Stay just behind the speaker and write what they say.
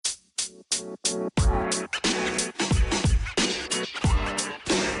Oh,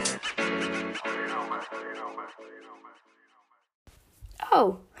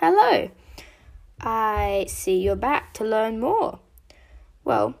 hello. I see you're back to learn more.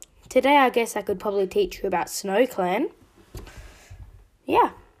 Well, today I guess I could probably teach you about SnowClan. Yeah,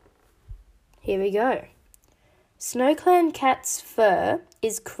 here we go. SnowClan cat's fur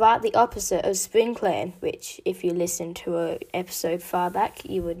is quite the opposite of SpringClan, which, if you listened to an episode far back,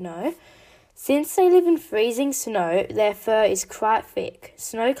 you would know. Since they live in freezing snow, their fur is quite thick.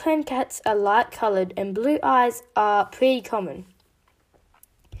 SnowClan cats are light-coloured and blue eyes are pretty common.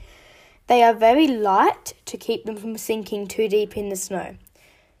 They are very light to keep them from sinking too deep in the snow.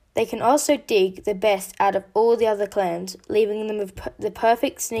 They can also dig the best out of all the other clans, leaving them with the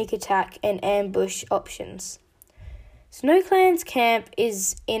perfect sneak attack and ambush options. SnowClan's camp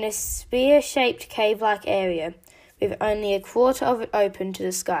is in a spear-shaped cave-like area, with only a quarter of it open to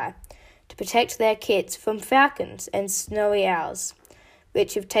the sky, to protect their kits from falcons and snowy owls,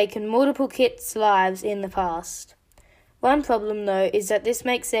 which have taken multiple kits' lives in the past. One problem, though, is that this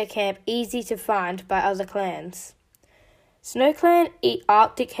makes their camp easy to find by other clans. SnowClan eat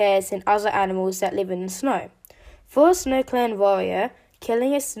Arctic hares and other animals that live in the snow. For a SnowClan warrior,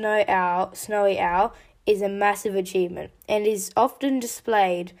 killing a snowy owl is a massive achievement and is often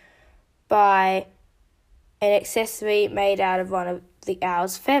displayed by an accessory made out of one of the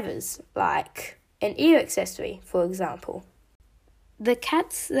owl's feathers, like an ear accessory, for example. The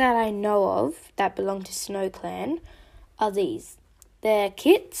cats that I know of that belong to SnowClan are these. Their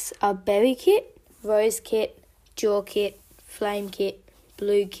kits are Berry Kit, Rose Kit, Jaw Kit, Flame Kit,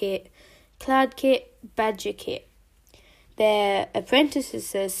 Blue Kit, Cloud Kit, Badger Kit. Their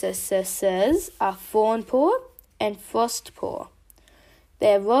apprentices are Fawnpaw and Frostpaw.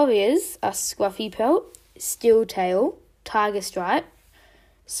 Their warriors are Scruffy Pelt, Steeltail, Tiger Stripe,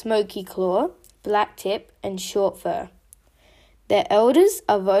 Smoky Claw, Black Tip, and Short Fur. Their elders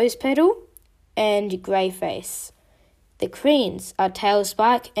are Rose Petal and Greyface. The queens are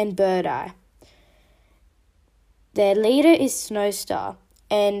Tailspike and Bird Eye. Their leader is Snowstar,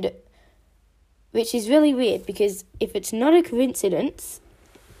 and which is really weird because if it's not a coincidence,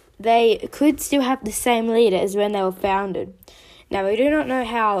 they could still have the same leader as when they were founded. Now, we do not know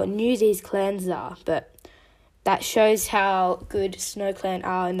how new these clans are, but that shows how good SnowClan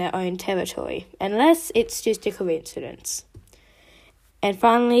are in their own territory, unless it's just a coincidence. And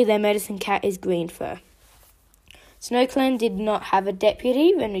finally, their medicine cat is Greenfur. SnowClan did not have a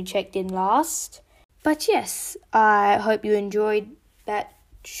deputy when we checked in last. But yes, I hope you enjoyed that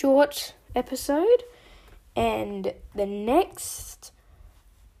short episode. And the next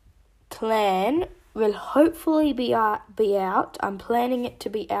clan will hopefully be out. I'm planning it to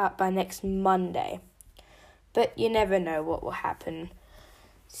be out by next Monday. But you never know what will happen.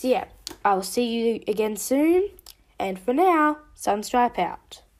 So yeah, I'll see you again soon. And for now, Sunstripe out.